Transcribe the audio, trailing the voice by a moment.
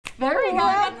There we go.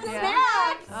 Got the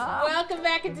snacks. Oh. Welcome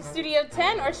back into Studio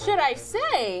 10, or should I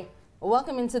say,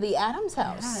 welcome into the Addams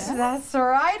house. Yes. That's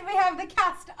right. We have the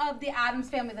cast of the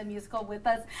Addams Family, the musical, with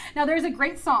us. Now, there's a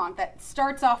great song that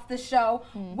starts off the show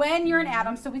when you're an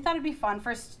Addams, so we thought it'd be fun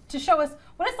first to show us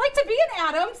what it's like to be an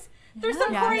Addams. There's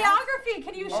some choreography.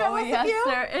 Can you show us a few?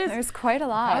 There is. There's quite a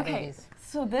lot. Okay.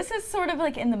 So this is sort of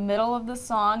like in the middle of the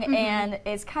song, and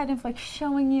it's kind of like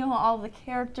showing you all the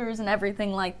characters and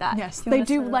everything like that. Yes, they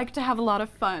do like to have a lot of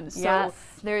fun. So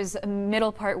there's a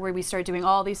middle part where we start doing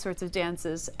all these sorts of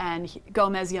dances, and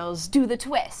Gomez yells, "Do the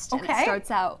twist!" And it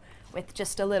starts out with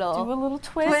just a little... Do a little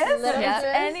twist.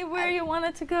 Anywhere you want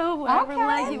it to go, whatever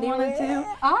leg you want to do.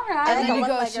 All right. And then you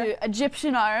go to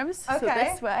Egyptian arms, so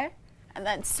this way. And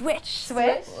then switch.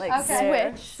 Like switch.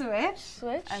 And switch.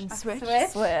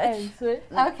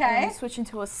 Okay. And switch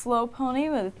into a slow pony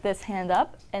with this hand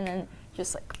up, and then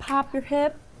just like pop your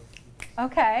hip.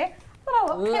 Okay.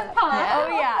 Little hip hop. Oh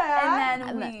yeah.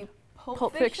 And then we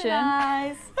Pulp Fiction.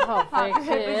 Pulp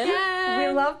Fiction. We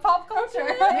love pop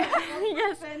culture.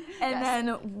 Yes. And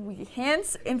then we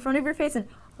hands in front of your face and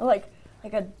like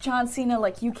a John Cena,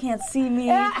 like you can't see me.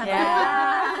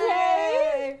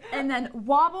 And then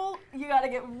wobble, you gotta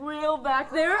get real back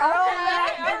there.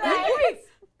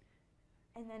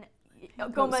 And then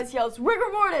Gomez yells,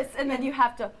 rigor mortis, and then you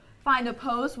have to find a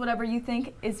pose, whatever you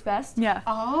think is best. Yeah.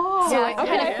 Oh. So it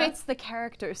kind of fits the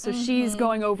character. So she's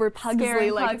going over Pugsley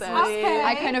like this. Okay.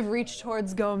 I kind of reach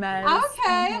towards Gomez.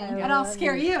 Okay. And I'll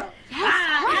scare you.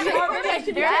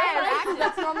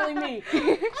 That's normally me. Should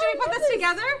we put this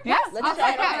together? Yes. Let's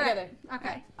try it out together.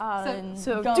 Okay.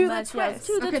 So do the twist.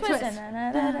 Do the twist.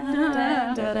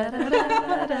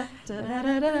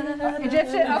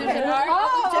 Egyptian. Okay.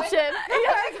 Egyptian.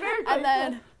 And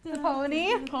then the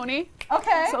pony. Pony.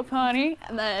 Okay. So pony.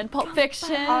 And then Pulp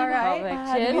Fiction. All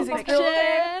right. Music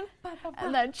Fiction.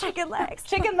 And then chicken legs.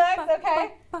 Chicken legs.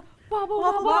 Okay. Wobble, wobble,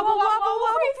 wobble, wobble,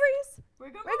 wobble, freeze.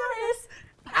 Rigor mortis.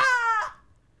 Ah!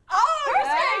 Oh, you're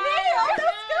scaring me. Oh, that's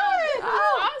good.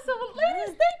 Awesome. Well,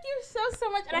 ladies, thank you so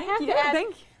much. And I have to ask,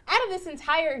 out of this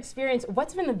entire experience,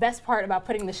 what's been the best part about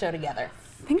putting the show together?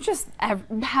 I think just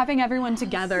having everyone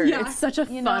together. It's such a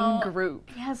fun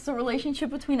group. Yes, the relationship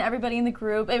between everybody in the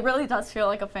group, it really does feel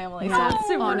like a family. So it's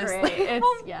super great. It's,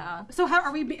 So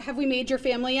have we made your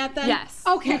family yet then? Yes.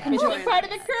 Okay. Being part of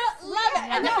the crew, love it.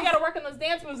 And then we got to work on those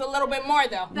dance moves a little bit more,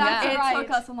 though. It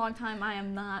took us a long time. I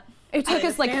am not. It took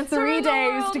us like 3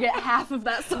 days to get half of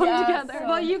that song together.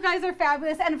 Well, you guys are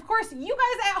fabulous. And of course, you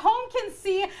guys at home can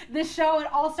see the show. It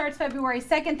all starts February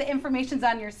 2nd. The information's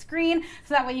on your screen,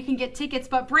 so that way you can get tickets.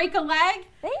 But break a leg.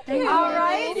 Thank you. All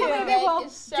right. So maybe we'll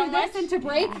do this into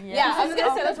break. Yeah, I was going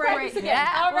to say, let's practice again.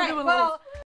 All right. Well.